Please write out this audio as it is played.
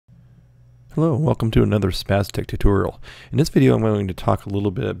Hello and welcome to another SpazTech tutorial. In this video I'm going to talk a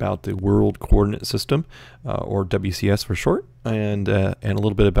little bit about the World Coordinate System, or WCS for short, and a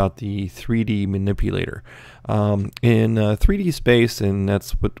little bit about the 3D Manipulator. In 3D space, and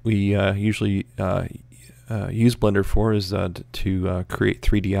that's what we usually use Blender for, is to create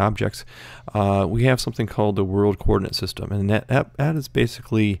 3D objects. We have something called the World Coordinate System, and that is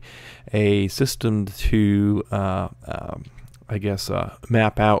basically a system to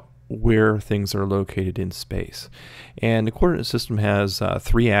map out where things are located in space. And the coordinate system has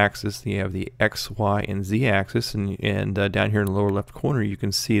three axes. You have the X, Y, and Z axis, and down here in the lower left corner you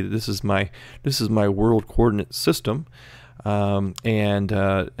can see that this is my world coordinate system, and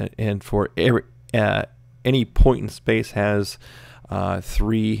for any point in space has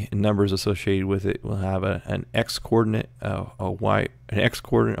three numbers associated with it. We'll have an X coordinate, an X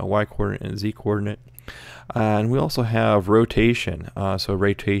coordinate, a Y coordinate, and a Z coordinate. And we also have rotation, so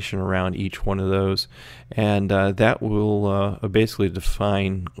rotation around each one of those, and that will basically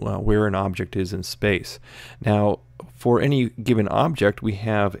define where an object is in space. Now, for any given object, we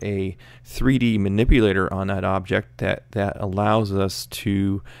have a 3D manipulator on that object that allows us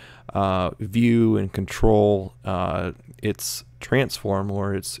to view and control its transform,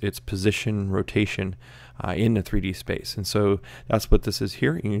 or its position, rotation in the 3D space. And so that's what this is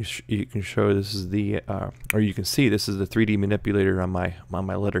here. You can show this is the, or you can see this is the 3D manipulator on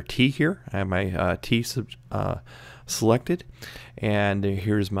my letter T here. I have my T selected, and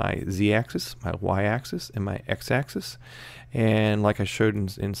here's my Z-axis, my Y-axis, and my X-axis. And like I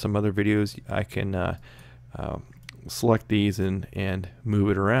showed in some other videos, I can select these and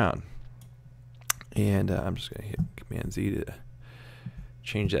move it around. And I'm just going to hit Command Z to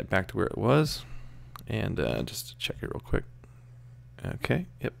change that back to where it was. And just to check it real quick. Okay,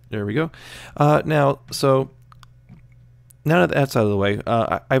 yep, there we go. Now that that's out of the way,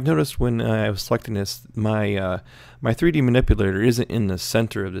 I've noticed when I was selecting this, my 3D manipulator isn't in the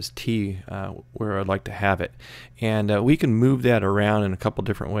center of this T where I'd like to have it. And we can move that around in a couple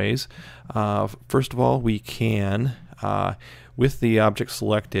different ways. First of all, we can, with the object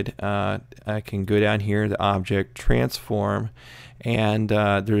selected, I can go down here, the object, transform, and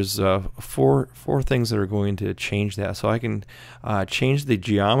there's four things that are going to change that. So I can change the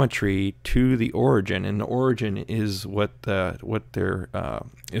geometry to the origin, and the origin is where the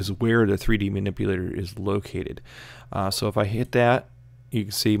 3D manipulator is located. So if I hit that, you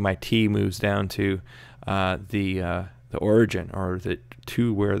can see my T moves down to the origin, or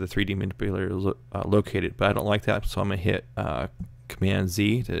to where the 3D manipulator is located. But I don't like that, so I'm going to hit Command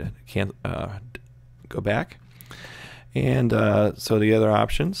Z to go back. And so the other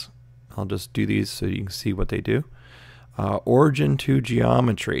options, I'll just do these so you can see what they do. Origin to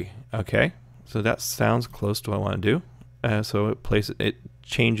geometry. Okay, so that sounds close to what I want to do. So it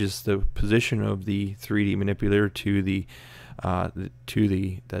changes the position of the 3D manipulator to the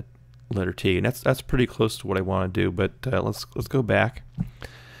letter T, and that's pretty close to what I want to do. But let's go back,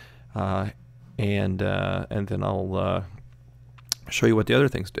 and then I'll show you what the other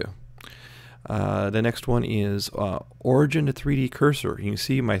things do. The next one is origin to 3D cursor. You can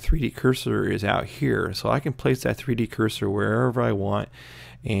see my 3D cursor is out here, so I can place that 3D cursor wherever I want,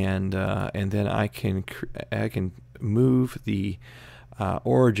 and then I can move the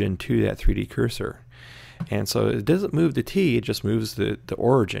origin to that 3D cursor. And so it doesn't move the T, it just moves the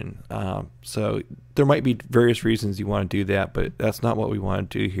origin. So there might be various reasons you want to do that, but that's not what we want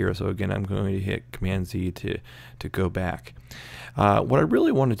to do here. So again, I'm going to hit Command Z to go back. What I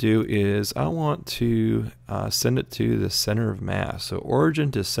really want to do is I want to send it to the center of mass. So origin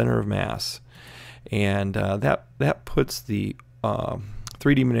to center of mass. And that puts the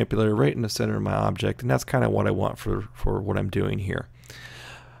 3D manipulator right in the center of my object, and that's kind of what I want for what I'm doing here.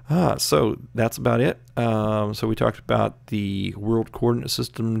 So that's about it. So we talked about the world coordinate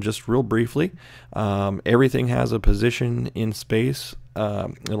system just real briefly. Everything has a position in space.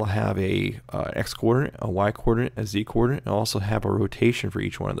 It'll have a X coordinate, a Y coordinate, a Z coordinate. It'll also have a rotation for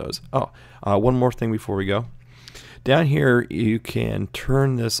each one of those. One more thing before we go. Down here you can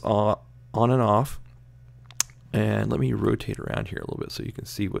turn this on and off. And let me rotate around here a little bit so you can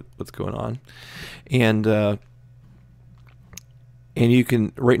see what's going on. And you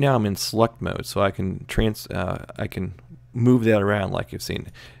can, right now I'm in select mode, so I can move that around like you've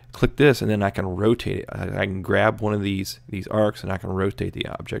seen. Click this, and then I can rotate it. I can grab one of these arcs and I can rotate the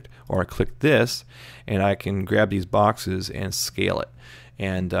object, or I click this and I can grab these boxes and scale it.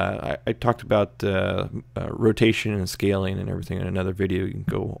 And I talked about rotation and scaling and everything in another video. You can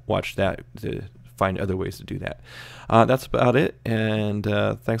go watch that to find other ways to do that. That's about it, and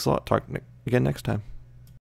thanks a lot. Talk again next time.